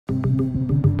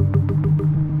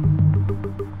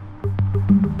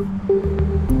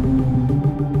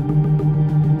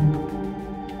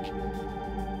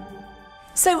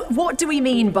So what do we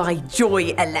mean by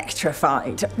joy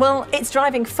electrified? Well, it's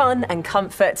driving fun and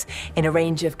comfort in a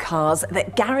range of cars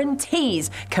that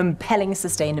guarantees compelling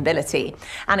sustainability.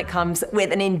 And it comes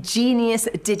with an ingenious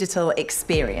digital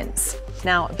experience.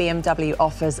 Now, BMW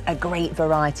offers a great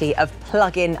variety of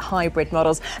plug-in hybrid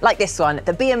models, like this one,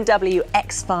 the BMW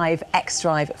X5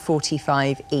 xDrive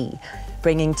 45e.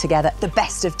 Bringing together the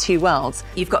best of two worlds.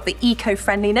 You've got the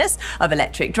eco-friendliness of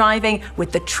electric driving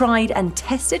with the tried and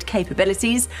tested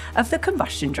capabilities of the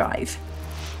combustion drive.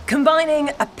 Combining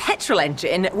a petrol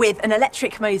engine with an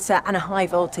electric motor and a high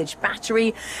voltage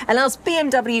battery allows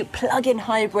BMW plug-in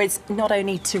hybrids not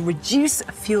only to reduce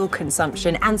fuel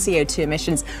consumption and CO2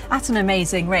 emissions at an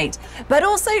amazing rate, but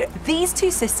also these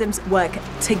two systems work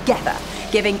together,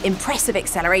 giving impressive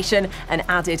acceleration and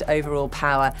added overall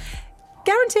power,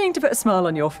 guaranteeing to put a smile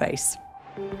on your face.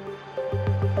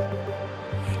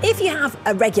 If you have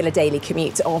a regular daily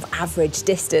commute of average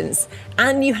distance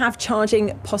and you have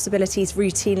charging possibilities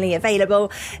routinely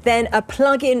available, then a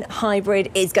plug-in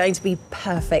hybrid is going to be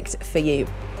perfect for you.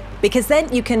 Because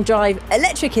then you can drive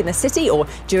electric in the city or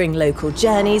during local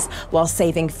journeys while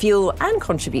saving fuel and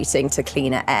contributing to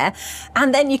cleaner air.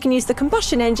 And then you can use the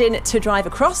combustion engine to drive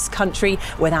across country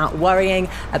without worrying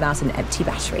about an empty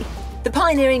battery. The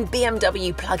pioneering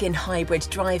BMW plug-in hybrid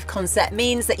drive concept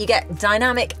means that you get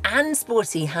dynamic and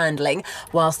sporty handling,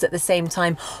 whilst at the same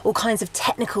time, all kinds of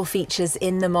technical features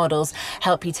in the models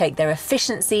help you take their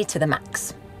efficiency to the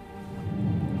max.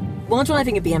 While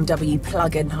driving a BMW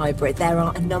plug-in hybrid, there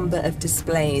are a number of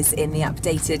displays in the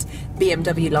updated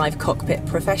BMW Live Cockpit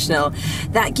Professional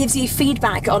that gives you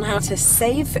feedback on how to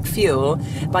save fuel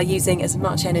by using as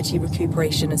much energy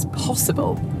recuperation as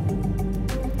possible.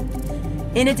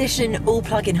 In addition, all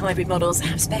plug-in hybrid models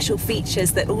have special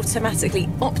features that automatically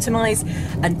optimise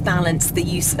and balance the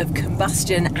use of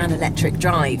combustion and electric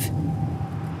drive.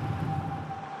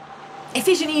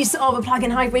 Efficient use of a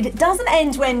plug-in hybrid doesn't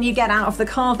end when you get out of the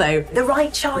car though. The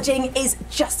right charging is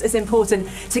just as important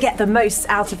to get the most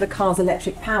out of the car's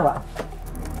electric power.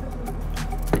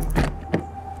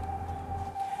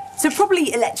 To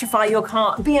properly electrify your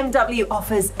car, BMW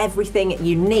offers everything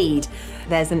you need.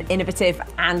 There's an innovative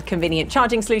and convenient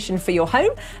charging solution for your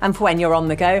home and for when you're on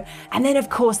the go. And then,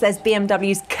 of course, there's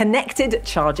BMW's connected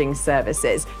charging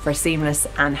services for a seamless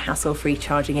and hassle-free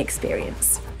charging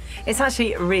experience. It's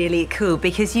actually really cool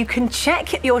because you can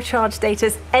check your charge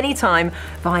status anytime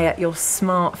via your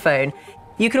smartphone.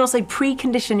 You can also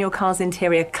precondition your car's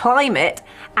interior climate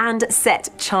and set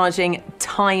charging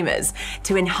timers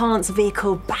to enhance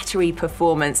vehicle battery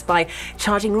performance by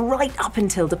charging right up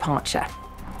until departure.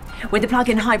 With the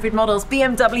plug-in hybrid models,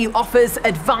 BMW offers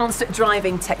advanced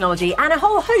driving technology and a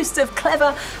whole host of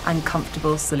clever and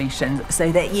comfortable solutions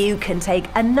so that you can take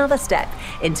another step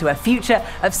into a future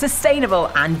of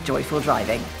sustainable and joyful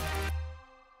driving.